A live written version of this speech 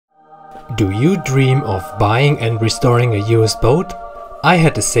Do you dream of buying and restoring a used boat? I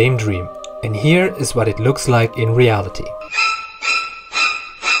had the same dream, and here is what it looks like in reality.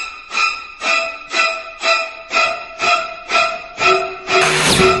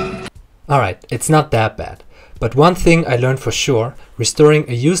 Alright, it's not that bad. But one thing I learned for sure, restoring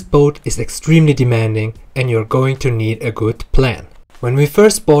a used boat is extremely demanding and you're going to need a good plan. When we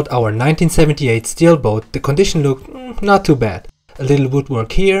first bought our 1978 steel boat, the condition looked not too bad. A little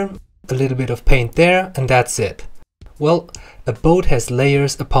woodwork here, a little bit of paint there, and that's it. Well, a boat has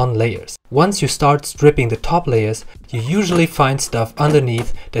layers upon layers. Once you start stripping the top layers, you usually find stuff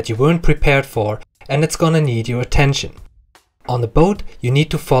underneath that you weren't prepared for, and it's gonna need your attention. On the boat, you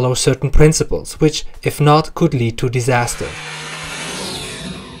need to follow certain principles, which, if not, could lead to disaster.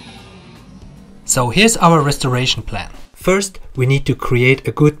 So here's our restoration plan. First, we need to create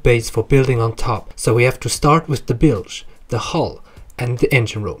a good base for building on top, so we have to start with the bilge, the hull, and the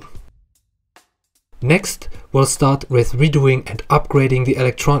engine room. Next, we'll start with redoing and upgrading the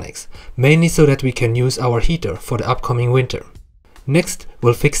electronics, mainly so that we can use our heater for the upcoming winter. Next,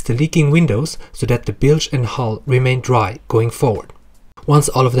 we'll fix the leaking windows so that the bilge and hull remain dry going forward. Once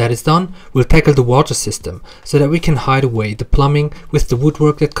all of that is done, we'll tackle the water system so that we can hide away the plumbing with the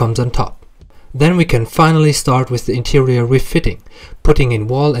woodwork that comes on top. Then we can finally start with the interior refitting, putting in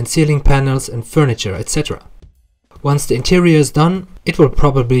wall and ceiling panels and furniture, etc. Once the interior is done, it will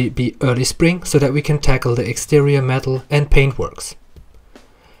probably be early spring so that we can tackle the exterior metal and paint works.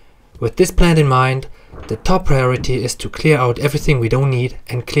 With this plan in mind, the top priority is to clear out everything we don't need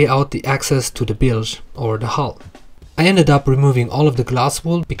and clear out the access to the bilge or the hull. I ended up removing all of the glass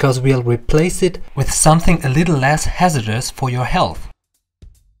wool because we'll replace it with something a little less hazardous for your health.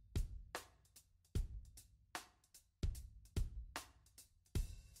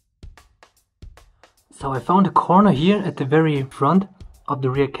 So I found a corner here at the very front of the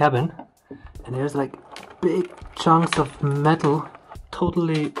rear cabin, and there's like big chunks of metal,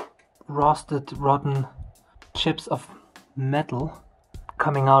 totally rusted, rotten chips of metal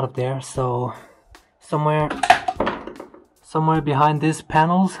coming out of there. So somewhere behind these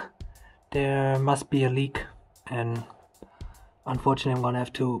panels there must be a leak, and unfortunately I'm gonna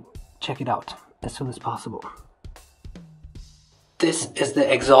have to check it out as soon as possible. This is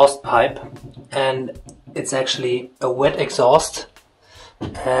the exhaust pipe, and it's actually a wet exhaust,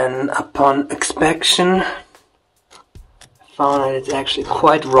 and upon inspection found that it's actually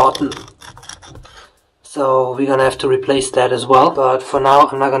quite rotten, so we're gonna have to replace that as well. But for now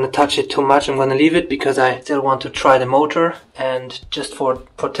I'm not gonna touch it too much. I'm gonna leave it because I still want to try the motor, and just for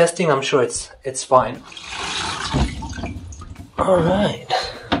testing I'm sure it's fine. Alright,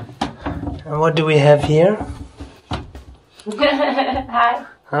 and what do we have here? Hi.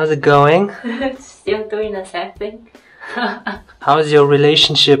 How's it going? Still doing the same thing. How's your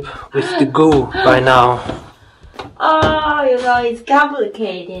relationship with the goo by now? Oh, you know, it's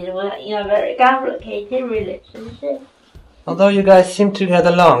complicated. We're in a very complicated relationship. Although you guys seem to get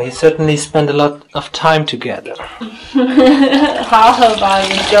along, you certainly spend a lot of time together. How about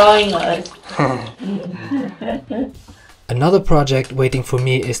enjoying us? Another project waiting for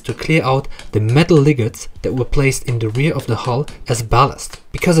me is to clear out the metal liggets that were placed in the rear of the hull as ballast.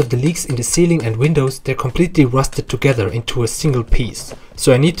 Because of the leaks in the ceiling and windows, they're completely rusted together into a single piece.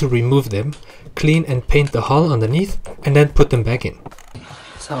 So I need to remove them, clean and paint the hull underneath, and then put them back in.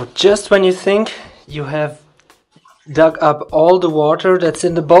 So just when you think you have dug up all the water that's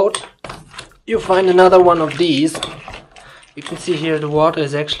in the boat, you find another one of these. You can see here the water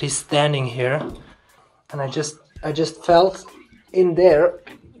is actually standing here, and I just felt in there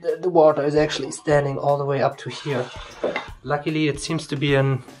the water is actually standing all the way up to here. Luckily it seems to be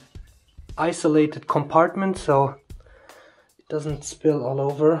an isolated compartment, so it doesn't spill all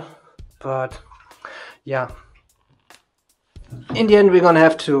over. But yeah, in the end we're gonna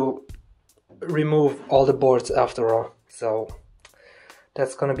have to remove all the boards after all, so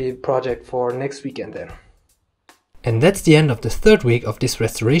that's gonna be a project for next weekend then. And that's the end of the third week of this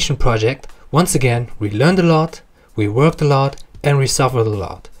restoration project. Once again, we learned a lot, we worked a lot, and we suffered a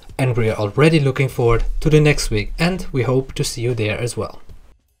lot. And we are already looking forward to the next week, and we hope to see you there as well.